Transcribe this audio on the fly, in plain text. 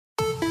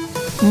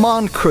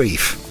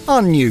Moncrief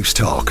on News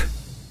Talk.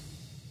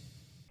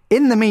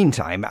 In the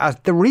meantime,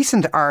 at the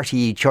recent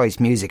RTE Choice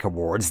Music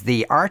Awards,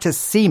 the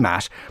artist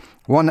CMAT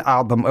won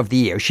Album of the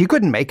Year. She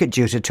couldn't make it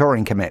due to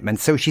touring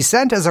commitments, so she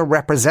sent as a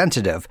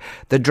representative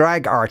the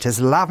drag artist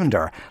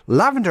Lavendar.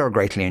 Lavendar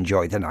greatly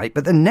enjoyed the night,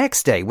 but the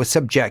next day was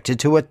subjected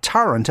to a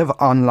torrent of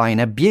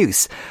online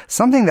abuse,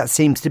 something that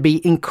seems to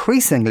be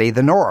increasingly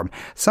the norm.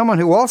 Someone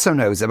who also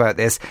knows about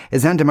this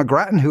is Enda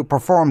McGrattan, who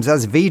performs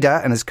as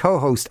Veda and is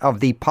co-host of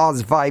the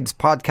Pos Vibes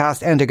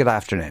podcast. Enda, good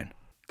afternoon.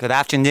 Good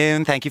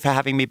afternoon. Thank you for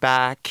having me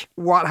back.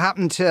 What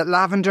happened to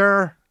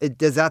Lavendar?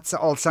 Does that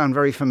all sound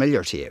very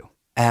familiar to you?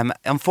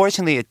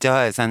 Unfortunately, it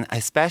does. And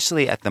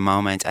especially at the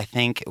moment, I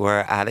think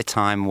we're at a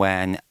time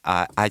when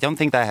I don't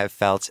think that I have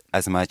felt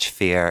as much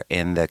fear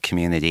in the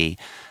community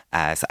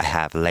as I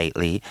have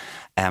lately.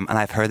 And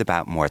I've heard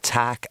about more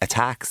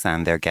attacks,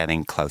 and they're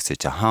getting closer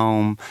to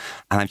home.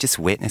 And I'm just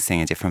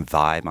witnessing a different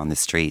vibe on the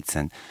streets.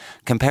 And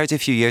compared to a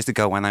few years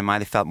ago when I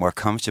might have felt more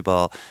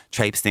comfortable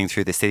traipsing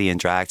through the city in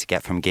drag to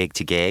get from gig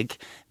to gig,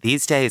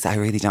 these days I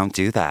really don't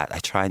do that. I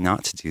try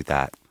not to do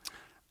that.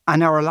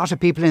 And are a lot of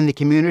people in the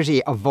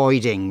community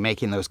avoiding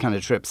making those kind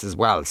of trips as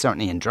well,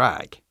 certainly in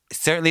drag?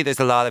 Certainly there's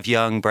a lot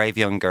of brave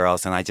young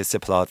girls, and I just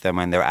applaud them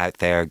when they're out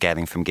there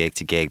getting from gig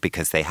to gig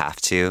because they have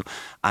to.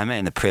 I'm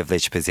in a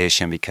privileged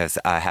position because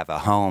I have a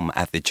home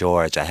at the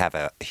George. I have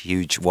a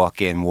huge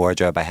walk-in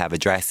wardrobe. I have a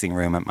dressing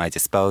room at my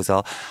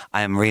disposal.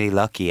 I am really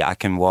lucky. I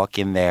can walk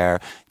in there,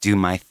 do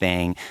my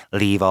thing,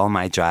 leave all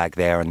my drag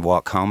there and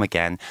walk home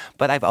again.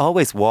 But I've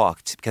always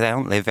walked because I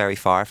don't live very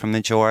far from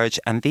the George.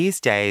 And these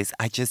days,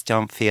 I just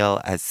don't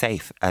feel as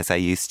safe as I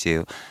used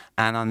to.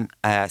 And on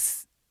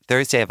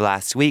Thursday of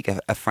last week,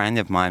 a friend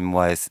of mine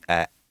was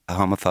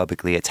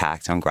homophobically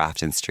attacked on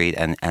Grafton Street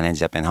and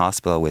ended up in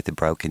hospital with a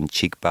broken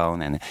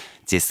cheekbone and a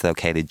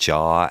dislocated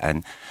jaw.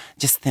 And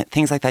just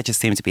things like that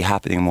just seem to be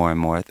happening more and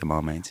more at the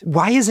moment.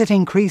 Why is it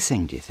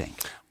increasing, do you think?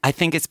 I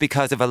think it's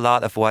because of a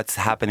lot of what's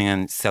happening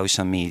on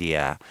social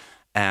media.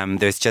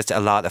 There's just a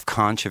lot of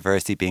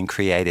controversy being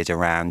created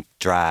around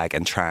drag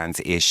and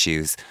trans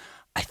issues.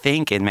 I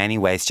think in many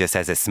ways just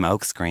as a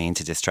smokescreen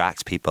to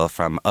distract people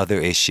from other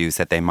issues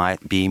that they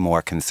might be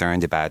more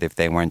concerned about if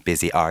they weren't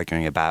busy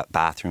arguing about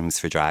bathrooms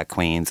for drag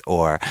queens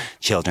or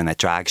children at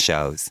drag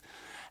shows.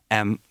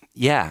 I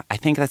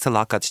think that's a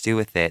lot got to do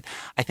with it.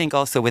 I think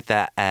also with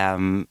the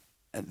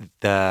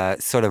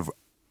sort of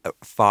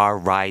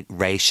far-right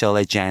racial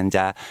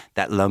agenda,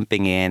 that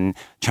lumping in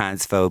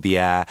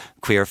transphobia,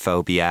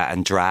 queerphobia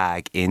and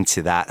drag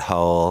into that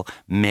whole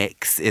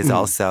mix is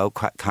also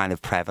kind of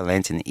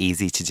prevalent and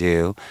easy to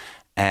do.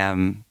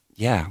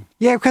 Yeah,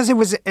 because it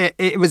was that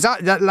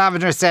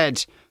Lavendar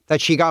said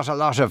that she got a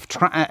lot of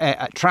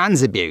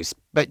trans abuse,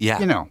 but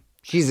you know,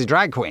 she's a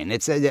drag queen.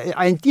 It's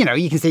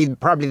you can see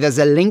probably there's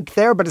a link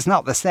there, but it's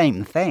not the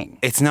same thing.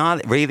 It's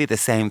not really the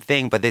same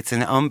thing, but it's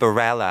an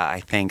umbrella, I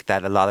think,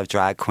 that a lot of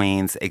drag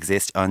queens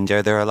exist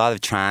under. There are a lot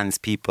of trans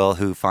people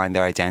who find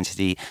their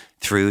identity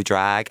through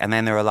drag, and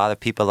then there are a lot of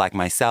people like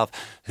myself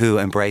who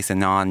embrace a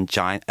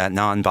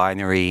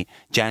non-binary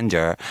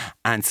gender.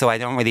 And so I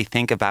don't really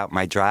think about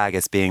my drag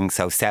as being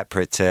so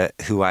separate to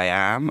who I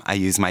am. I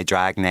use my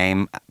drag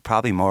name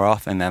probably more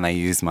often than I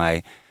use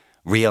my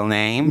real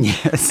name.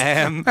 Yes.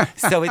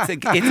 So it's a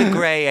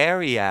grey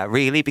area,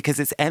 really, because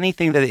it's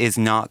anything that is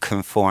not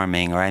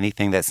conforming or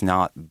anything that's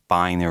not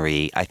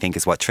binary, I think,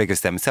 is what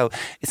triggers them. So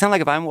it's not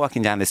like if I'm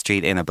walking down the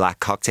street in a black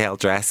cocktail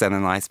dress and a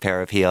nice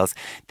pair of heels,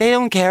 they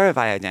don't care if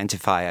I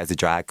identify as a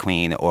drag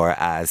queen or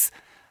as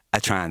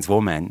a trans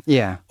woman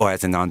or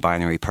as a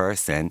non-binary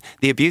person.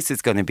 The abuse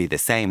is going to be the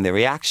same. The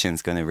reaction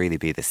is going to really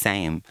be the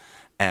same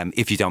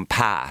if you don't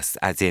pass,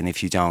 as in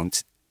if you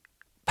don't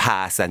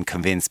pass and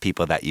convince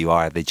people that you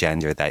are the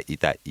gender that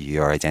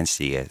your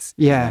identity is.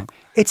 Yeah.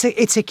 You know?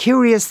 It's a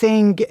curious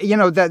thing,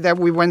 that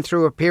we went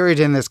through a period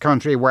in this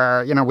country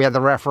where, we had the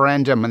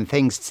referendum and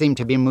things seemed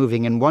to be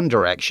moving in one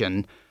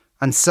direction,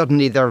 and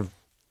suddenly the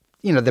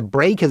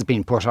brake has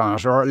been put on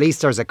it, or at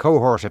least there's a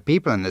cohort of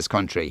people in this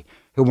country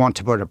who want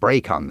to put a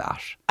brake on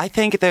that. I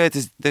think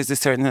there's a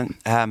certain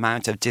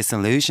amount of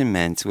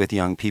disillusionment with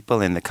young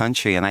people in the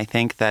country, and I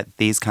think that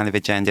these kind of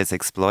agendas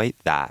exploit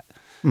that.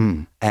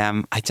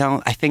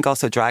 I think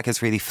also drag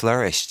has really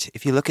flourished.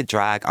 If you look at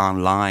drag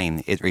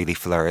online, it really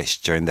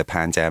flourished during the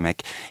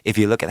pandemic. If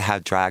you look at how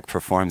drag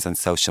performs on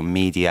social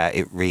media,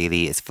 it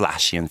really is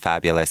flashy and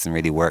fabulous and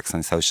really works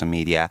on social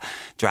media.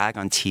 Drag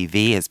on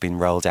TV has been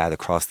rolled out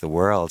across the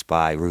world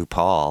by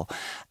RuPaul,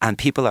 and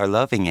people are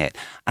loving it.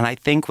 And I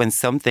think when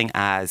something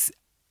as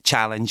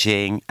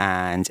challenging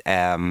and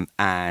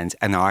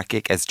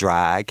anarchic as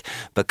drag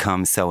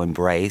becomes so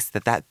embraced,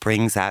 that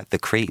brings out the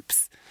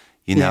creeps.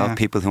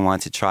 People who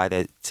want to try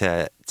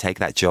to take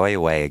that joy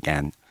away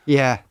again.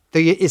 Yeah.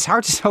 It's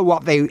hard to know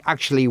what they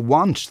actually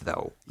want,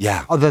 though.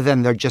 Yeah. Other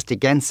than they're just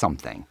against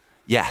something.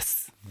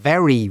 Yes.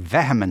 Very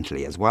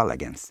vehemently as well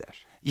against it.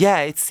 Yeah,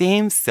 it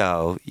seems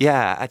so.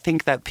 Yeah, I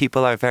think that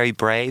people are very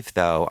brave,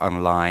 though,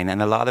 online.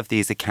 And a lot of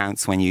these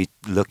accounts, when you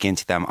look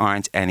into them,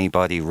 aren't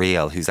anybody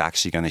real who's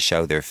actually going to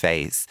show their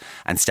face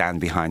and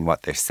stand behind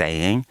what they're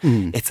saying.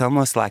 It's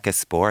almost like a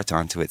sport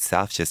unto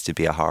itself just to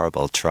be a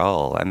horrible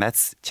troll. And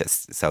that's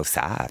just so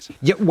sad.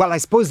 Yeah, well, I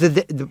suppose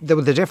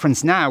the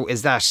difference now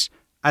is that,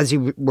 as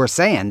you were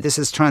saying, this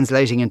is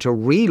translating into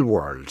real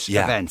world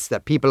events,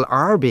 that people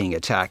are being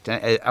attacked,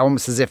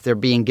 almost as if they're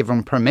being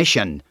given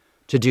permission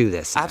to do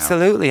this now.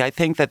 Absolutely. I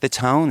think that the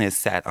tone is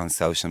set on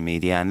social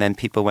media, and then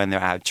people, when they're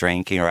out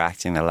drinking or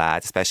acting a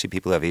lad, especially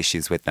people who have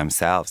issues with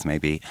themselves,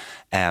 maybe,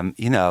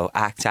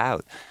 act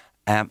out.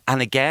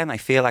 And again, I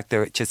feel like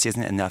there just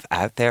isn't enough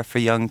out there for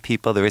young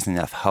people. There isn't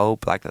enough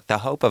hope. Like the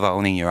hope of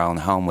owning your own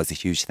home was a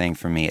huge thing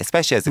for me,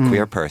 especially as a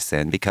queer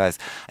person, because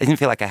I didn't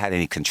feel like I had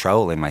any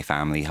control in my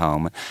family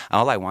home.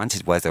 All I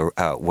wanted was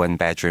a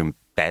one-bedroom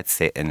bed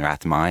sit in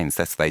Rathmines.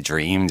 That's what I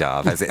dreamed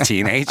of as a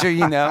teenager,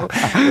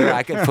 where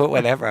I could put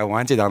whatever I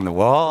wanted on the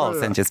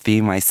walls and just be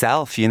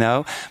myself,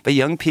 But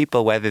young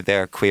people, whether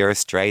they're queer or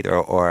straight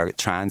or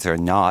trans or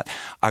not,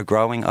 are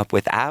growing up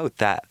without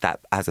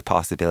that as a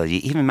possibility.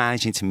 Even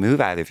managing to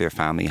move out of your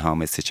family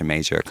home is such a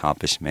major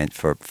accomplishment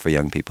for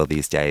young people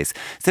these days.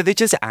 So they're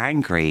just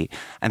angry.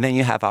 And then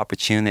you have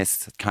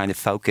opportunists kind of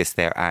focus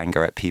their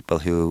anger at people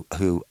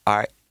who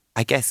are,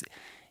 I guess,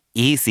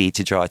 easy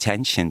to draw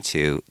attention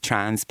to: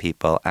 trans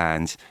people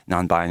and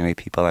non-binary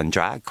people and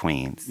drag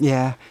queens.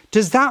 Yeah.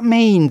 Does that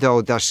mean,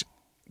 though, that,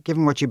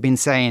 given what you've been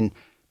saying,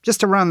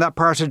 just around that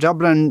part of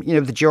Dublin,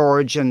 the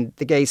George and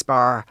the Gay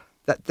Spar,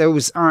 that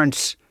those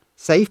aren't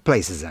safe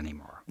places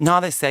anymore?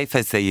 Not as safe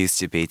as they used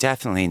to be,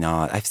 definitely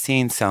not. I've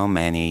seen so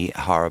many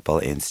horrible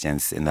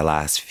incidents in the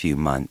last few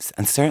months.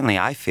 And certainly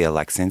I feel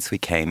like since we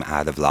came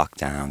out of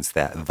lockdowns,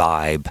 that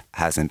vibe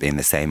hasn't been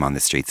the same on the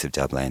streets of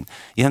Dublin.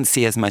 You don't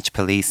see as much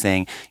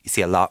policing. You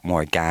see a lot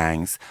more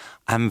gangs.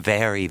 I'm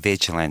very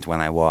vigilant when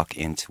I walk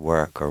into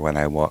work or when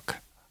I walk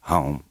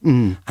home.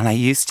 And I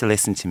used to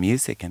listen to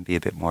music and be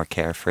a bit more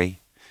carefree.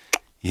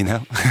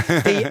 There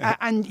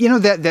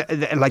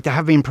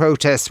have been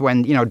protests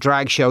when,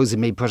 drag shows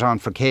have been put on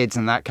for kids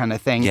and that kind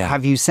of thing. Yeah.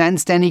 Have you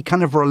sensed any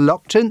kind of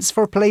reluctance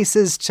for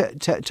places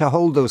to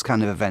hold those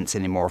kind of events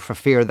anymore for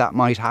fear that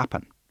might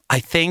happen? I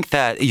think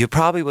that you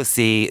probably will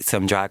see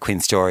some drag queen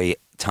story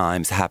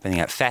times happening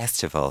at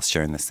festivals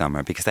during the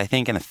summer, because I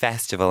think in a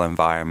festival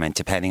environment,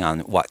 depending on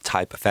what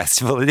type of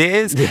festival it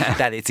is,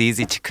 that it's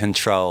easy to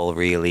control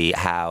really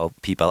how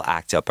people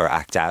act up or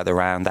act out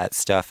around that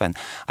stuff. And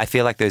I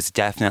feel like there's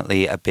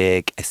definitely a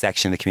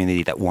section of the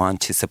community that want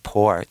to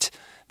support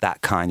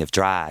that kind of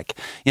drag.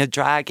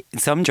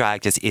 Some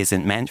drag just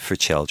isn't meant for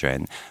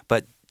children,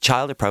 but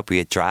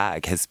child-appropriate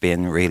drag has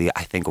been really,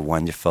 I think, a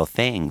wonderful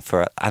thing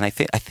and I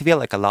feel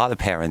like a lot of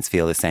parents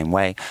feel the same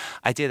way.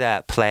 I did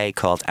a play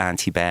called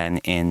Auntie Ben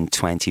in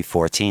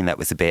 2014 that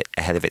was a bit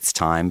ahead of its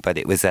time, but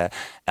it was a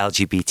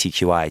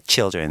LGBTQI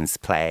children's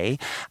play,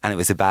 and it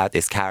was about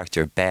this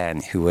character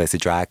Ben, who was a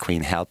drag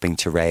queen helping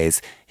to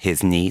raise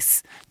his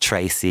niece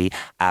Tracy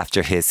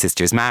after his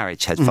sister's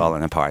marriage had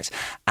fallen apart.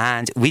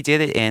 And we did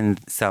it in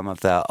some of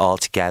the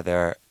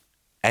All-Together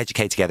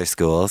Educate Together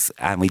schools,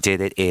 and we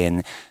did it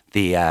in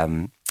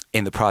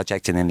the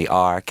Project and in the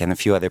Arc and a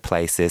few other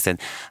places.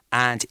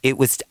 And it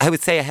was, I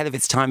would say, ahead of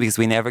its time, because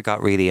we never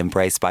got really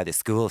embraced by the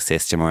school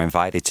system or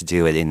invited to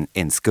do it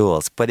in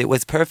schools. But it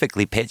was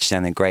perfectly pitched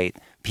and a great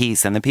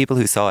piece. And the people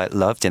who saw it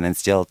loved it and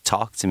still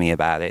talk to me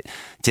about it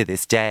to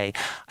this day.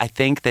 I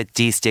think that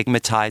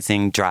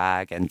destigmatizing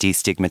drag and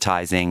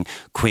destigmatizing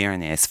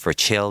queerness for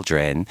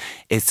children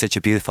is such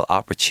a beautiful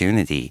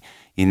opportunity.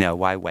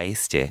 Why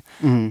waste it?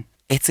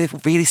 It's a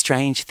really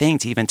strange thing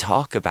to even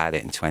talk about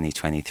it in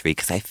 2023,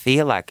 because I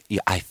feel like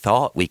I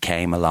thought we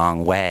came a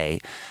long way,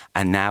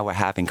 and now we're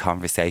having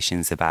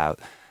conversations about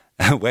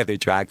whether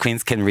drag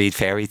queens can read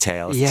fairy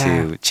tales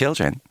to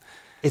children.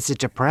 Is it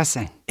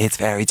depressing? It's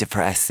very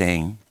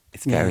depressing.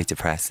 It's very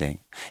depressing.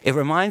 It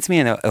reminds me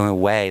in a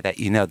way that,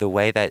 the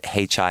way that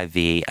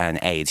HIV and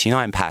AIDS,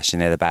 I'm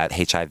passionate about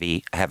HIV.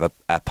 I have a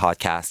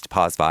podcast,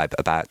 Pause Vibe,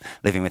 about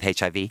living with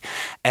HIV.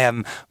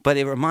 But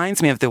it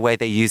reminds me of the way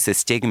they use the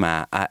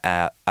stigma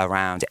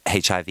around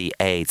HIV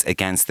AIDS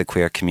against the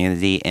queer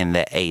community in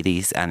the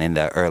 80s and in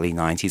the early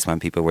 90s when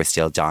people were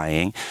still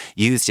dying.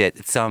 Used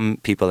it, some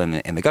people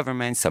in the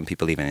government, some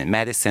people even in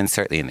medicine,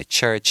 certainly in the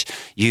church,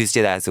 used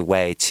it as a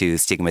way to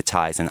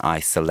stigmatize and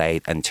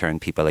isolate and turn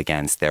people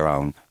against their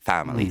own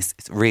families.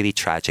 It's a really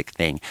tragic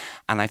thing.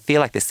 And I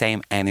feel like the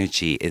same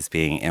energy is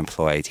being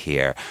employed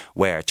here,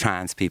 where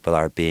trans people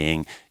are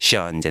being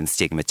shunned and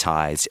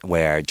stigmatized,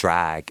 where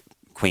drag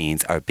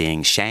queens are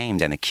being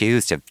shamed and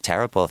accused of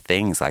terrible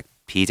things like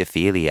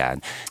pedophilia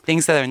and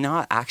things that are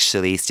not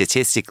actually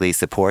statistically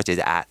supported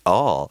at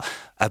all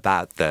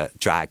about the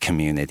drag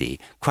community.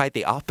 Quite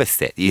the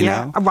opposite, you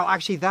know? Well,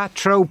 actually, that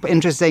trope,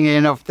 interestingly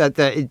enough,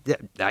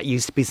 that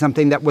used to be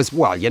something that was,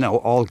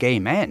 all gay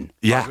men.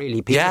 Yeah.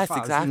 Really pedophiles. Yes,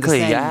 exactly,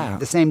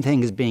 The same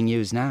thing is being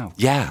used now.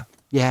 Yeah.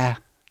 Yeah.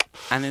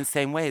 And in the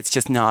same way, it's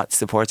just not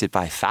supported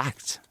by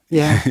fact.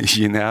 Yeah.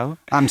 You know?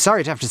 I'm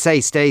sorry to have to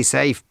say stay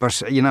safe,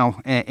 but, you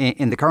know,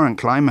 in the current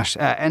climate,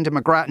 Enda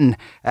McGrattan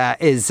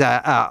is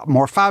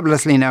more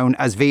fabulously known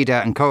as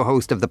Veda and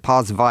co-host of the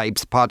Pos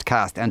Vibes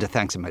podcast. Enda,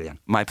 thanks a million.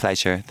 My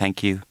pleasure.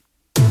 Thank you.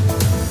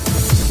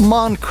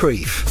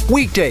 Moncrief,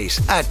 weekdays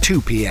at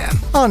 2 p.m.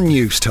 on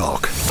News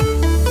Talk.